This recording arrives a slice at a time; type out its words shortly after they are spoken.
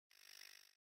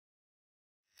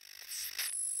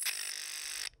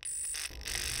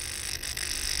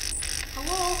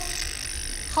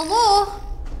Hello?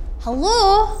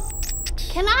 Hello?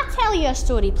 Can I tell you a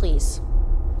story, please?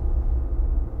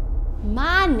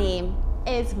 My name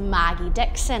is Maggie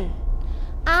Dickson.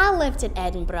 I lived in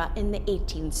Edinburgh in the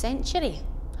 18th century.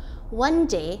 One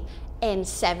day in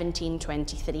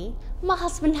 1723, my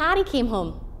husband Harry came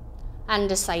home and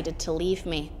decided to leave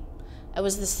me. It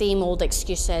was the same old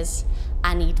excuses.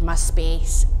 I need my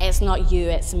space. It's not you,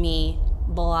 it's me.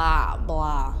 Blah,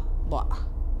 blah, blah.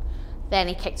 Then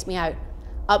he kicked me out,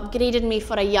 upgraded me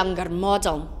for a younger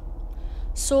model.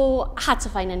 So I had to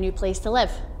find a new place to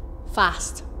live,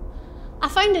 fast. I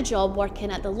found a job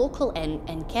working at the local inn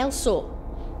in Kelso,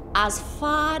 as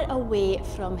far away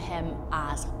from him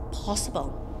as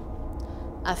possible.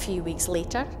 A few weeks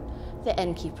later, the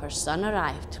innkeeper's son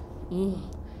arrived.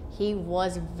 He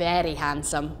was very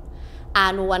handsome,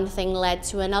 and one thing led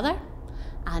to another,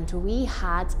 and we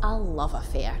had a love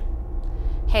affair.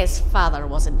 His father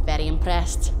wasn't very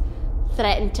impressed,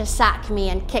 threatened to sack me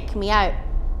and kick me out,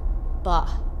 but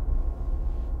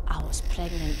I was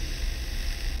pregnant.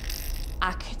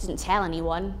 I couldn't tell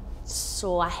anyone,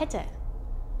 so I hid it.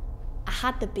 I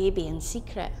had the baby in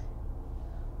secret.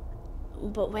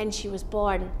 But when she was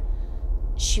born,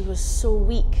 she was so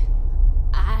weak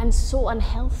and so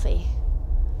unhealthy.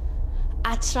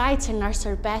 I tried to nurse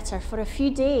her better for a few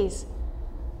days,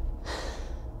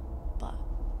 but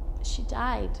she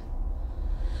died.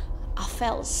 I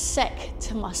felt sick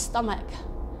to my stomach.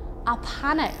 I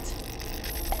panicked.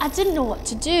 I didn't know what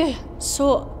to do,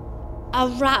 so I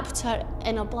wrapped her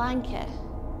in a blanket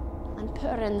and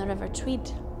put her in the River Tweed.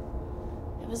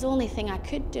 It was the only thing I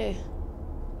could do.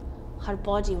 Her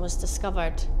body was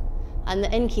discovered, and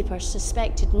the innkeeper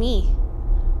suspected me.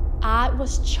 I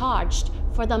was charged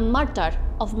for the murder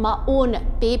of my own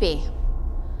baby.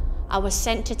 I was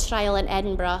sent to trial in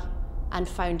Edinburgh and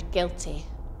found guilty,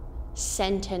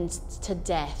 sentenced to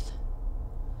death.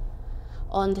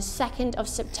 On the 2nd of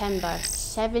September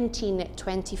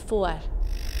 1724,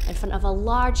 in front of a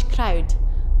large crowd,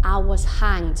 I was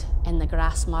hanged in the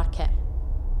grass market.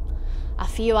 A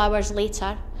few hours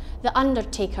later, the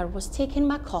undertaker was taking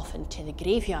my coffin to the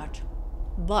graveyard.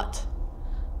 But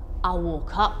I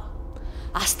woke up.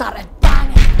 I started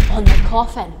banging on the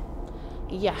coffin.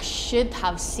 You should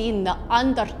have seen the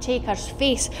undertaker's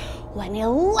face when he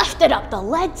lifted up the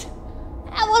lid.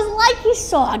 It was like he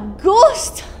saw a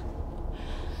ghost.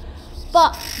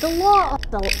 But the law of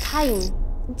the time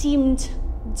deemed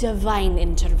divine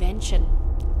intervention,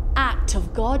 act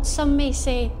of God, some may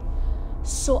say,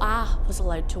 so I was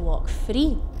allowed to walk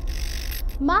free.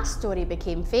 My story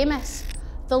became famous.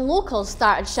 The locals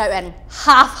started shouting,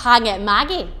 "Half hang it,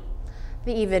 Maggie."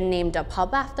 They even named a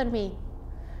pub after me.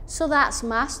 So that's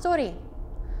my story.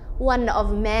 One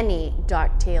of many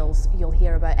dark tales you'll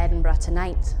hear about Edinburgh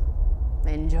tonight.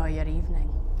 Enjoy your evening.